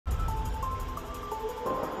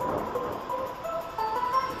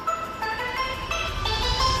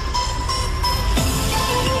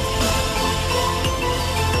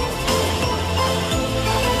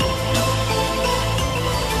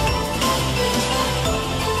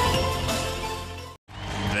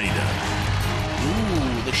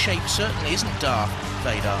shape certainly isn't Darth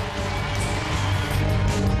Vader.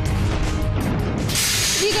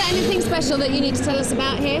 Have you got anything special that you need to tell us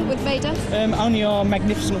about here with Vader? Only our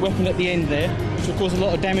magnificent weapon at the end there, which will cause a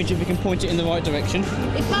lot of damage if we can point it in the right direction.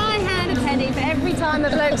 If I had a penny for every time a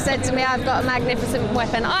bloke said to me I've got a magnificent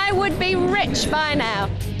weapon, I would be rich by now.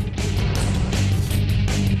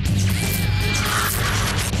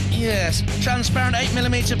 Yes, transparent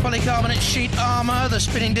 8mm polycarbonate sheet armour. The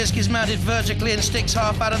spinning disc is mounted vertically and sticks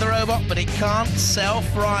half out of the robot, but it can't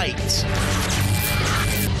self-right.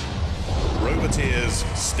 Roboteers,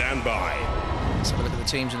 stand by. Let's have a look at the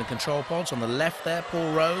teams in the control pods. On the left there,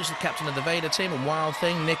 Paul Rose, the captain of the Vader team, and Wild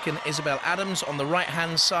Thing, Nick and Isabel Adams. On the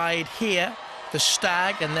right-hand side here, the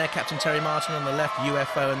Stag and their captain Terry Martin. On the left,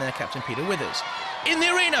 UFO and their captain Peter Withers. In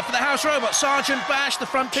the arena for the House Robot, Sergeant Bash, the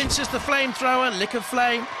front pincers, the flamethrower, Lick of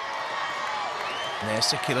Flame. And there's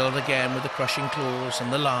Sir Killard again with the crushing claws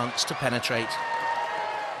and the lance to penetrate.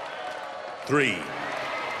 3,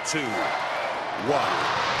 2, 1.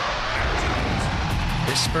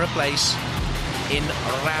 This for a place in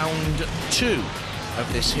round 2 of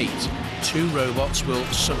this heat. 2 robots will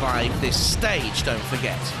survive this stage, don't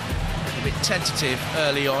forget. A bit tentative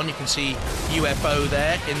early on. You can see UFO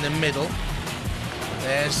there in the middle.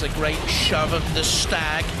 There's a great shove of the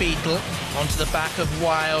Stag Beetle onto the back of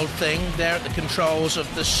Wild Thing. There at the controls of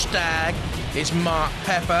the Stag is Mark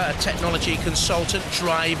Pepper, a technology consultant,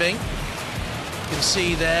 driving. You can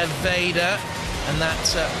see there Vader and that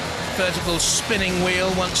vertical spinning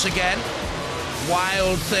wheel once again.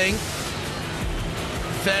 Wild Thing,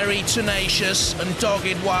 very tenacious and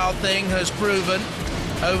dogged. Wild Thing has proven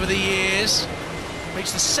over the years.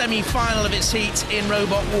 Reached the semi-final of its heat in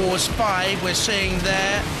Robot Wars 5. We're seeing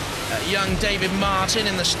there young David Martin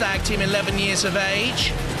in the Stag team, 11 years of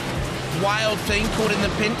age. Wild Thing caught in the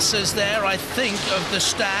pincers there, I think, of the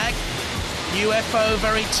Stag. UFO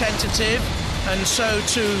very tentative, and so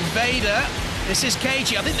too Vader. This is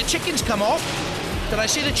cagey. I think the chicken's come off. Did I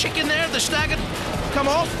see the chicken there? The Stag had come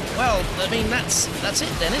off? Well, I mean, that's it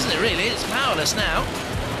then, isn't it, really? It's powerless now.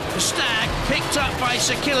 The Stag picked up by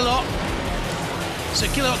Sir Killard. Sir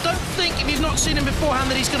Killard, don't think, if you've not seen him beforehand,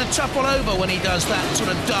 that he's going to topple over when he does that sort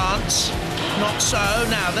of dance. Not so.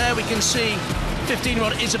 Now, there we can see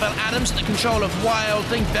 15-year-old Isabel Adams at the control of Wild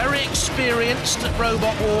Thing. Very experienced at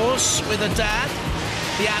Robot Wars with a dad.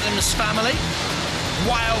 The Adams family.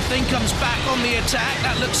 Wild Thing comes back on the attack.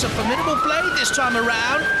 That looks a formidable blade this time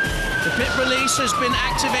around. The pit release has been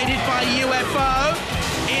activated by UFO.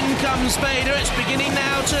 In comes Vader. It's beginning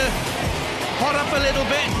now to hot up a little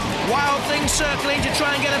bit. Wild Thing circling to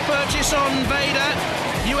try and get a purchase on Vader.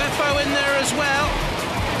 UFO in there as well.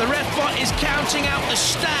 The ref bot is counting out the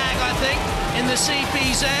Stag, I think, in the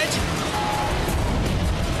CPZ.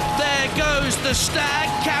 There goes the Stag,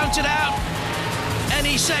 counted out.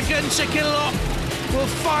 Any second, Sir Killard will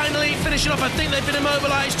finally finish it off. I think they've been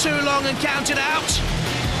immobilised too long and counted out.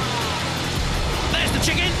 There's the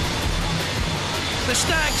chicken. The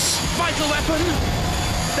Stag's vital weapon.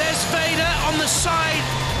 There's Vader on the side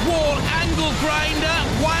wall angle grinder.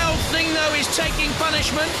 Wild Thing, though, is taking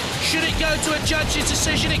punishment. Should it go to a judge's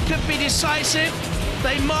decision, it could be decisive.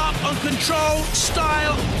 They mark on control,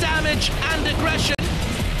 style, damage, and aggression.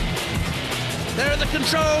 There are the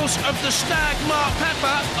controls of the Stag, Mark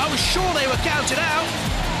Pepper. I was sure they were counted out.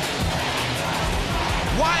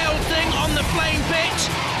 Wild Thing on the flame pit.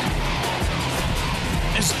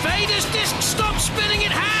 As Vader's disc stops spinning,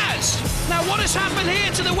 it has. Now, what has happened here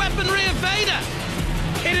to the weaponry of Vader?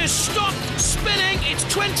 It has stopped spinning. It's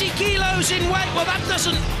 20 kilos in weight. Well, that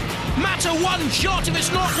doesn't matter one jot if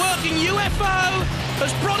it's not working. UFO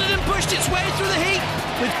has prodded and pushed its way through the heat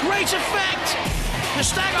with great effect. The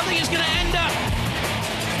Stag, I think, is going to end up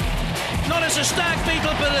not as a Stag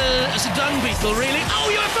Beetle, but as a Dung Beetle, really. Oh,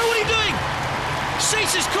 UFO, what are you doing?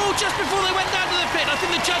 Cease is called just before they went down to the pit. I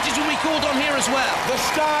think the judges will be called on here as well. The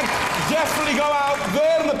Stag definitely go out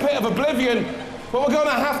there in the pit of oblivion, but we're going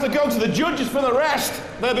to have to go to the judges for the rest.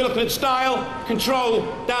 They'll be looking at style, control,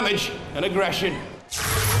 damage, and aggression.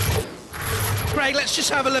 Craig, let's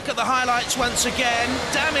just have a look at the highlights once again.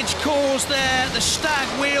 Damage caused there. The Stag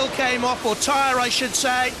wheel came off, or tyre, I should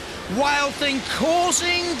say. Wild Thing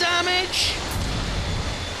causing damage.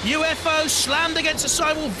 UFO slammed against the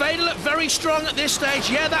sidewall. Vader looked very strong at this stage.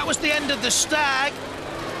 Yeah, that was the end of the Stag.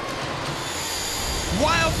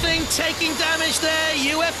 Wild Thing taking damage there.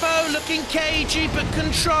 UFO looking cagey but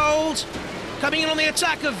controlled. Coming in on the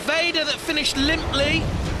attack of Vader that finished limply.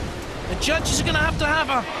 The judges are going to have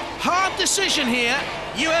a hard decision here.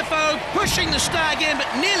 UFO pushing the Stag in, but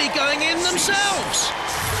nearly going in themselves.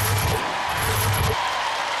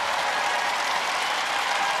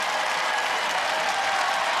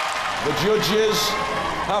 judges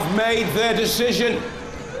have made their decision.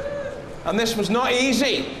 And this was not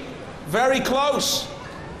easy. Very close.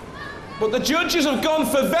 But the judges have gone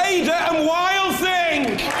for Vader and Wild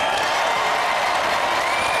Thing.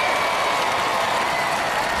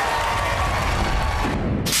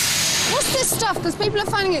 What's this stuff? Because people are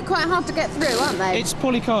finding it quite hard to get through, aren't they? It's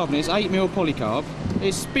polycarbonate, it's 8mm polycarb.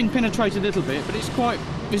 It's been penetrated a little bit, but it's quite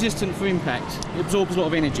resistant for impact. It absorbs a lot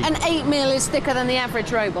of energy. And 8mm is thicker than the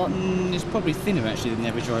average robot. It's probably thinner actually than the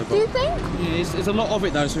average robot. Do you think? Yeah, there's a lot of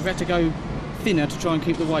it though, so we've had to go thinner to try and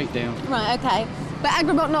keep the weight down. Right, okay. But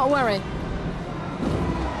Aggrobot not worried?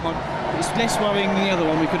 It's less worrying than the other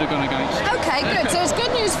one we could have gone against. Okay, good. So it's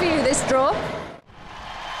good news for you, this draw.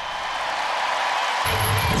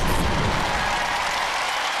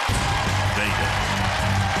 Vader.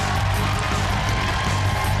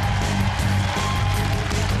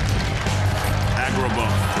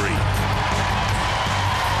 Aggrobot 3.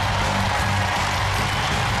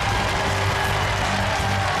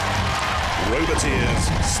 Roboteers,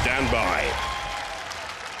 stand by.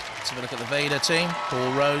 Let's have a look at the Vader team.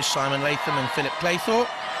 Paul Rose, Simon Latham and Philip Claythorpe.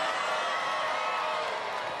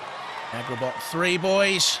 Aggrobot 3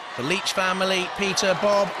 boys, the Leach family, Peter,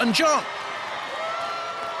 Bob and John.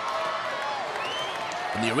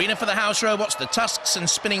 In the arena for the house robots, the tusks and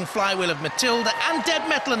spinning flywheel of Matilda and Dead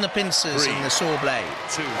Metal and the pincers in the saw blade.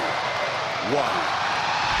 2, 1,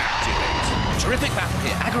 activate. Terrific battle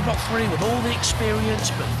here. Aggrobot 3 with all the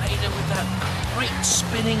experience, but Vader with that great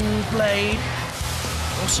spinning blade.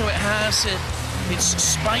 Also it has its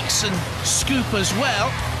spikes and scoop as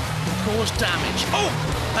well, can cause damage. Oh,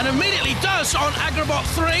 and immediately does on Aggrobot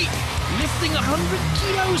 3, lifting 100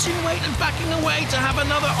 kilos in weight and backing away to have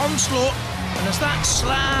another onslaught. And as that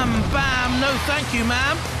slam, bam, no thank you,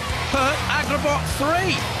 ma'am, hurt Aggrobot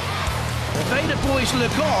 3. The Vader boys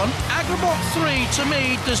look on. Aggrobot 3, to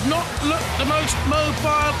me, does not look the most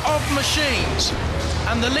mobile of machines.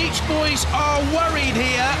 And the Leach boys are worried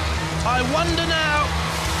here. I wonder now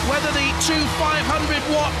whether the two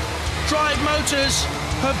 500-watt drive motors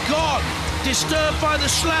have gone, disturbed by the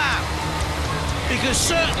slam. Because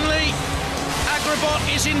certainly, Aggrobot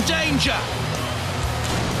is in danger.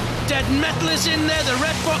 Dead Metal is in there, the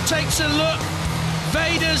Red Bot takes a look.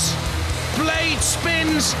 Vader's blade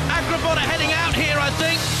spins. Aggrobot are heading out here, I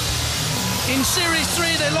think. In Series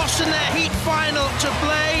 3, they lost in their heat final to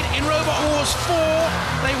Blade. In Robot Wars 4,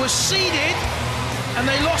 they were seeded, and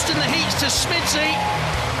they lost in the heats to Smidsy.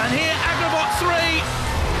 And here, Aggrobot 3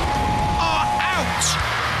 are out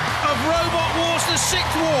of Robot Wars, the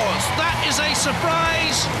 6th Wars. That is a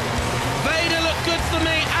surprise. Vader looked good for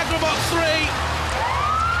me. Aggrobot 3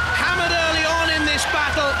 hammered early on in this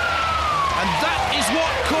battle, and that is what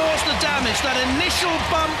caused the damage. That initial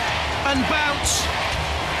bump and bounce,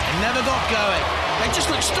 and never got going. They just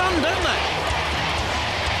look stunned, don't they?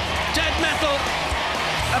 Dead Metal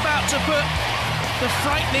about to put the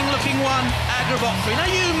frightening-looking one, Aggrobot 3. Now,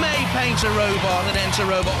 you may paint a robot and enter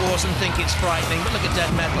Robot Wars and think it's frightening, but look at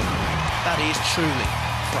Dead Metal. That is truly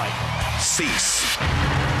frightening. Cease.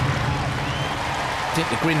 I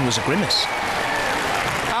think the grin was a grimace.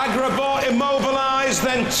 Aggrobot immobilised,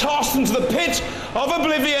 then tossed into the pit of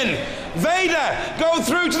oblivion. Vader go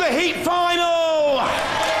through to the heat final.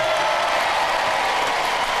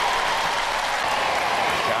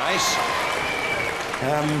 Guys,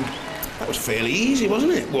 that was fairly easy,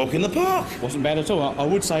 wasn't it? Walk in the park. Wasn't bad at all. I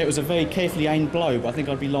would say it was a very carefully aimed blow, but I think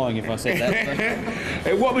I'd be lying if I said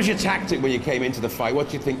that. What was your tactic when you came into the fight? What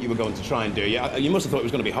do you think you were going to try and do? You must have thought it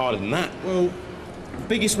was going to be harder than that. Well, the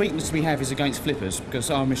biggest weakness we have is against flippers,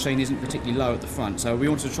 because our machine isn't particularly low at the front, so we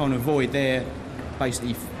wanted to try and avoid their,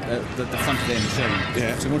 basically, the front of their machine.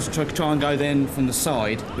 Yeah. So we wanted to try and go then from the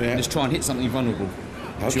side and just try and hit something vulnerable,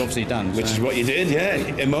 which you obviously done. Which is what you did, yeah.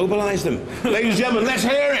 Immobilise them. Ladies and gentlemen, let's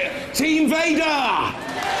hear it. Team Vader!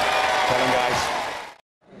 Tell them, guys.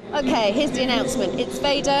 Okay, here's the announcement. It's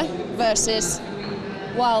Vader versus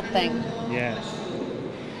Wild Thing. Yeah.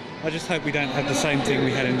 I just hope we don't have the same thing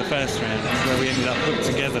we had in the first round, where we ended up hooked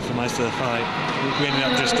together for most of the fight. We ended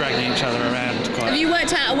up just dragging each other around quite. Have you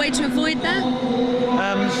worked out a way to avoid that?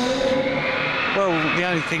 Well, the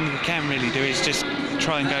only thing we can really do is just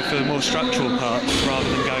try and go for the more structural parts rather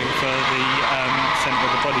than going for the centre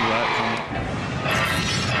of the bodywork on it.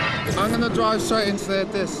 I'm going to drive straight into their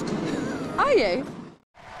disc. Are you?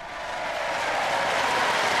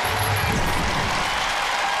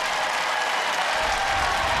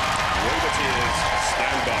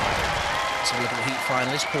 Let's have a look at the heat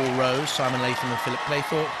finalists, Paul Rose, Simon Latham and Philip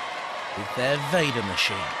Claythorpe with their Vader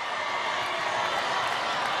machine.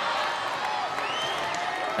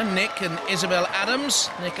 And Nick and Isabel Adams.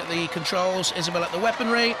 Nick at the controls, Isabel at the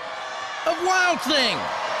weaponry. of Wild Thing.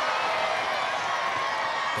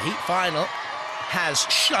 The heat final has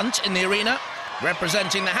Shunt in the arena,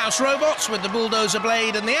 representing the House Robots with the bulldozer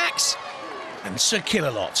blade and the axe, and Sir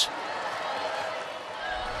Killalot.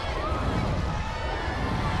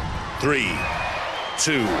 3,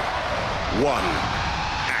 2, 1,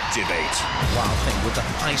 activate. Wild Thing with the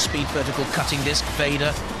high-speed vertical cutting disc,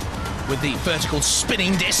 Vader with the vertical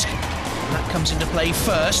spinning disc. And that comes into play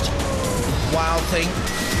first. Wild Thing,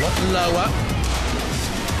 a lot lower,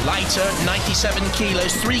 lighter, 97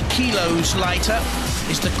 kilos, 3 kilos lighter,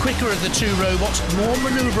 is the quicker of the two robots, more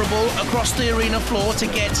manoeuvrable across the arena floor to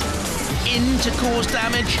get in to cause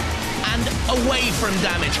damage and away from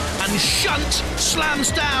damage. And Shunt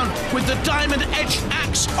slams down with the diamond-edged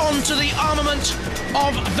axe onto the armament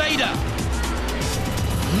of Vader.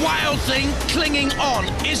 Wild Thing clinging on.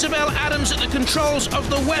 Isabel Adams at the controls of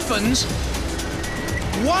the weapons.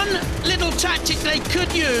 One little tactic they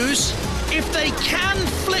could use, if they can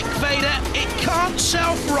flick Vader, it can't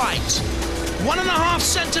self-right. 1.5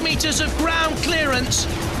 centimeters of ground clearance.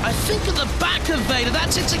 I think at the back of Vader,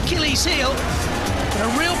 that's its Achilles heel. But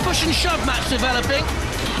a real push and shove match developing.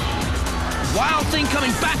 Wild Thing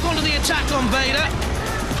coming back onto the attack on Vader.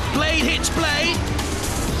 Blade hits blade.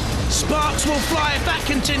 Sparks will fly if that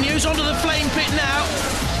continues. Onto the flame pit now.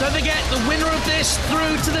 Don't forget, the winner of this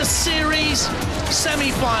through to the series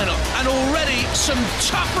semi-final. And already some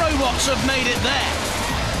tough robots have made it there.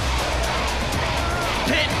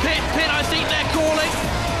 Pit, pit, pit, I think they're calling.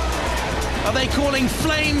 Are they calling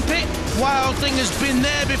flame pit? Wild Thing has been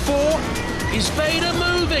there before. Is Vader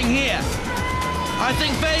moving here? I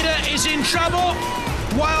think Vader is in trouble.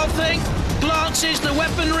 Wild Thing glances, the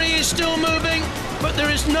weaponry is still moving, but there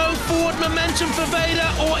is no forward momentum for Vader,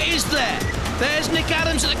 or is there? There's Nick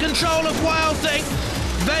Adams at the control of Wild Thing.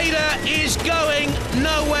 Vader is going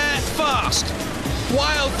nowhere fast.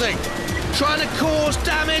 Wild Thing trying to cause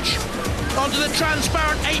damage onto the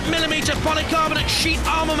transparent 8mm polycarbonate sheet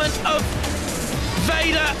armament of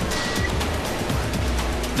Vader.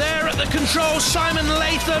 There at the controls, Simon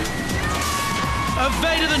Latham of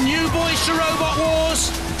Vader, the new boys to Robot Wars.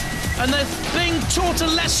 And they're being taught a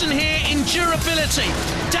lesson here in durability.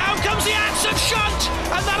 Down comes the axe of Shunt,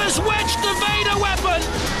 and that has wedged the Vader weapon.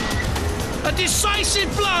 A decisive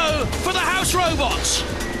blow for the House Robots.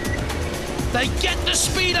 They get the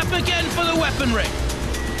speed up again for the weaponry.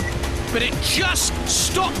 But it just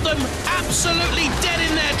stopped them absolutely dead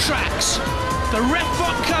in their tracks. The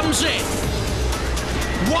Refbot comes in.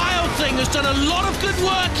 Wild Thing has done a lot of good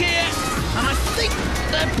work here, and I think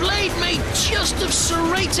their blade may just have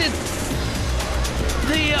serrated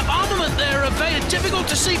the armament there of Vader. Difficult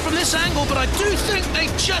to see from this angle, but I do think they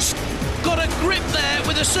just got a grip there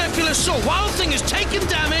with a circular saw. Wild Thing has taken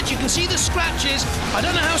damage. You can see the scratches. I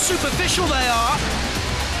don't know how superficial they are.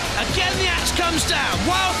 Again, the axe comes down.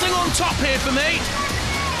 Wild Thing on top here for me.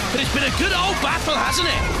 But it's been a good old battle, hasn't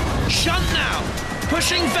it? Shunt now,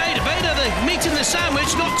 pushing Vader. Vader, the meat in the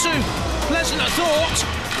sandwich, not too pleasant a thought.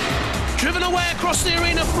 Driven away across the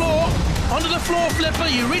arena floor, onto the floor flipper.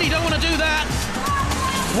 You really don't want to do that.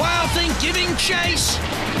 Wild Thing giving chase.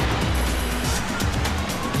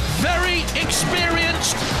 Very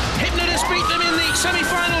experienced. Hypnotist beat them in the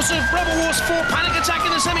semi-finals of Robot Wars 4. Panic Attack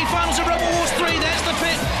in the semi-finals of Robot Wars 3. There's the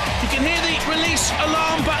pit. You can hear the release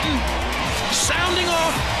alarm button sounding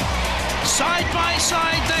off. Side by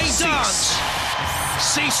side they dance.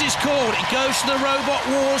 Cease is called. It goes to the Robot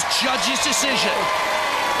Wars judge's decision.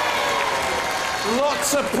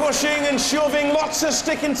 Lots of pushing and shoving, lots of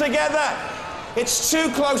sticking together. It's too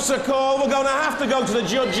close to call. We're going to have to go to the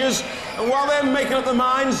judges. And while they're making up their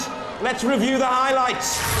minds, let's review the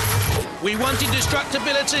highlights. We wanted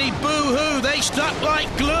destructibility. Boo-hoo. They stuck like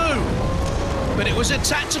glue. But it was a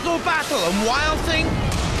tactical battle, and Wild Thing,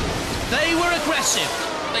 they were aggressive.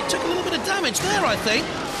 They took a little bit of damage there, I think.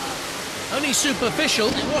 Only superficial.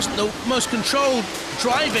 It wasn't the most controlled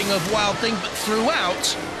driving of Wild Thing, but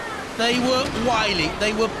throughout, they were wily.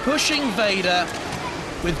 They were pushing Vader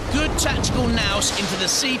with good tactical nous into the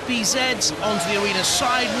CPZs, onto the arena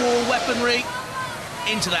sidewall weaponry,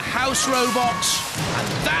 into the House Robots, and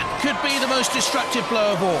that could be the most destructive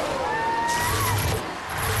blow of all.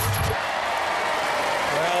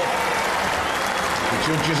 Well, the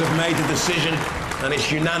judges have made the decision, and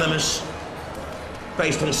it's unanimous.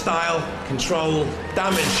 Based on style, control,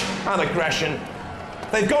 damage, and aggression,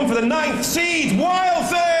 they've gone for the 9th seed, Wild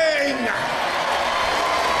Thing!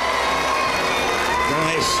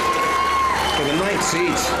 Nice. For the 9th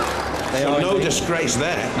seed. They So are no indeed. disgrace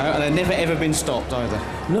there. No, and they've never ever been stopped either.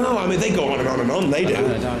 No, I mean, they go on and on and on, they do. No,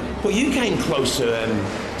 they don't. But you came close to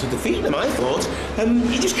to defeat them, I thought.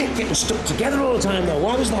 You just kept getting stuck together all the time, though.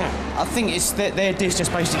 Why was that? I think it's their disc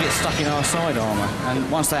just basically gets stuck in our side armour,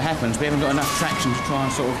 and once that happens, we haven't got enough traction to try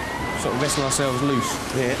and sort of wrestle ourselves loose.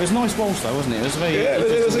 Yeah. It was a nice waltz, though, wasn't it? It was very. Yeah,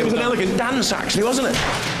 it was an elegant dance, actually, wasn't it?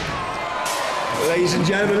 Ladies and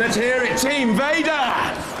gentlemen, let's hear it. Team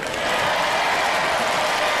Vader!